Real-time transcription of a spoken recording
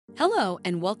Hello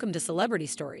and welcome to Celebrity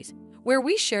Stories, where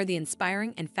we share the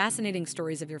inspiring and fascinating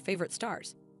stories of your favorite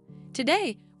stars.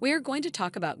 Today, we are going to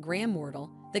talk about Graham Wardle,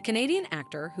 the Canadian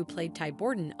actor who played Ty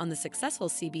Borden on the successful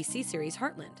CBC series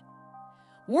Heartland.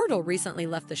 Wardle recently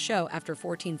left the show after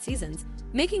 14 seasons,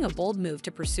 making a bold move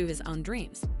to pursue his own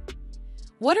dreams.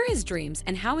 What are his dreams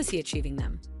and how is he achieving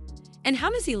them? And how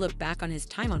does he look back on his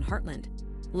time on Heartland?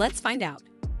 Let's find out.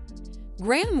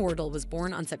 Graham Wardle was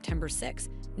born on September 6,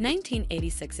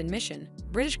 1986 in Mission,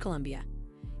 British Columbia.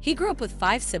 He grew up with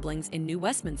 5 siblings in New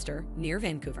Westminster, near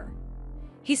Vancouver.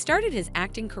 He started his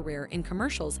acting career in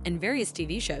commercials and various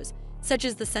TV shows, such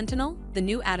as The Sentinel, The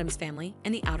New Addams Family,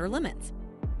 and The Outer Limits.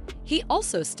 He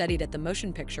also studied at the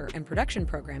Motion Picture and Production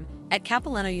program at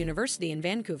Capilano University in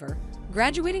Vancouver,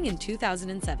 graduating in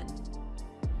 2007.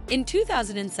 In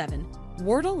 2007,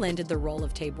 Wardle landed the role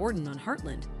of Ty Borden on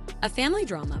Heartland, a family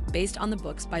drama based on the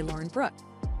books by Lauren Brooke.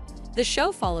 The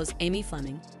show follows Amy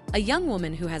Fleming, a young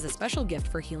woman who has a special gift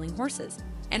for healing horses,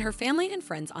 and her family and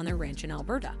friends on their ranch in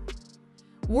Alberta.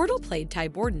 Wardle played Ty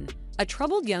Borden, a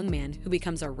troubled young man who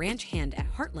becomes a ranch hand at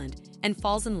Heartland and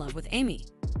falls in love with Amy.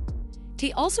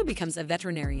 Ty also becomes a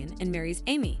veterinarian and marries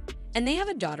Amy, and they have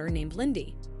a daughter named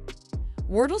Lindy.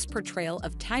 Wardle's portrayal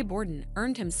of Ty Borden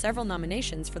earned him several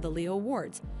nominations for the Leo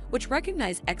Awards, which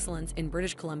recognize excellence in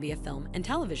British Columbia film and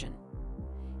television.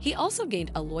 He also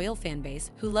gained a loyal fan base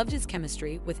who loved his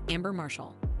chemistry with Amber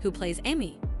Marshall, who plays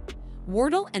Amy.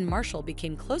 Wardle and Marshall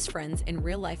became close friends in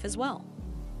real life as well.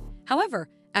 However,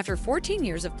 after 14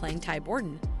 years of playing Ty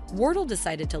Borden, Wardle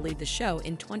decided to leave the show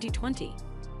in 2020.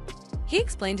 He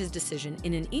explained his decision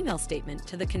in an email statement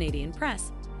to the Canadian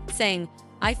press, saying,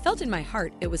 "I felt in my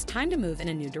heart it was time to move in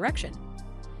a new direction.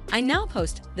 I now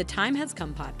post the Time Has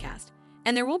Come podcast,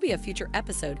 and there will be a future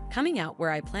episode coming out where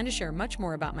I plan to share much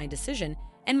more about my decision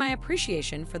and my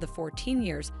appreciation for the 14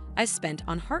 years I've spent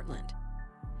on Heartland."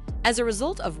 As a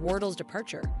result of Wardle's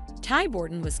departure, Ty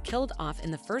Borden was killed off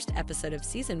in the first episode of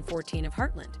season 14 of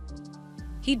Heartland.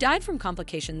 He died from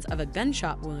complications of a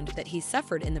gunshot wound that he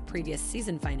suffered in the previous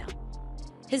season finale.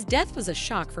 His death was a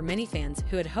shock for many fans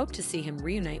who had hoped to see him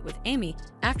reunite with Amy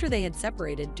after they had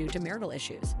separated due to marital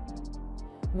issues.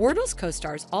 Wardle's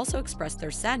co-stars also expressed their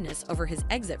sadness over his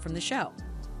exit from the show.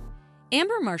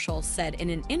 Amber Marshall said in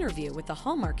an interview with the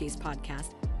Hallmarkies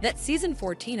podcast that season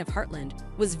 14 of Heartland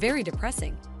was very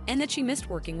depressing and that she missed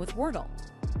working with Wardle.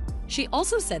 She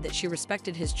also said that she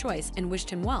respected his choice and wished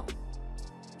him well.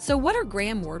 So what are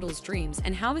Graham Wardle's dreams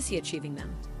and how is he achieving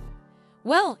them?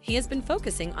 Well, he has been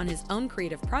focusing on his own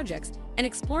creative projects and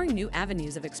exploring new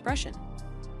avenues of expression.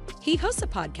 He hosts a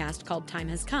podcast called Time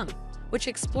Has Come, which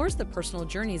explores the personal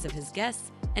journeys of his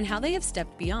guests and how they have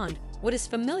stepped beyond what is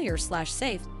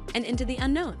familiar/safe and into the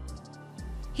unknown.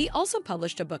 He also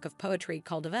published a book of poetry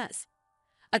called Aves,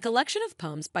 a collection of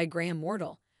poems by Graham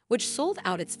Wardle, which sold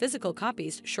out its physical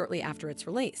copies shortly after its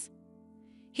release.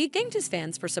 He thanked his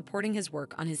fans for supporting his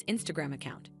work on his Instagram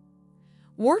account.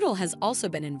 Wardle has also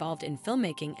been involved in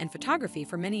filmmaking and photography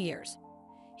for many years.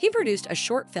 He produced a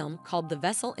short film called The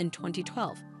Vessel in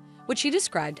 2012, which he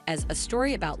described as a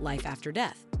story about life after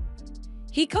death.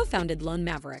 He co-founded Lone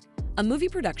Maverick, a movie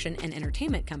production and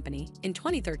entertainment company, in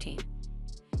 2013.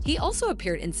 He also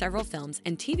appeared in several films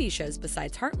and TV shows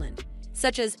besides Heartland,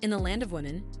 such as In the Land of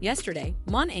Women, Yesterday,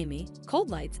 Mon Ami, Cold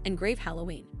Lights, and Grave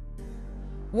Halloween.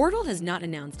 Wardle has not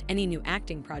announced any new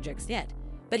acting projects yet,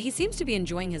 but he seems to be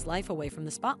enjoying his life away from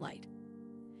the spotlight.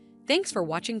 Thanks for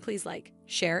watching. Please like,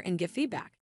 share, and give feedback.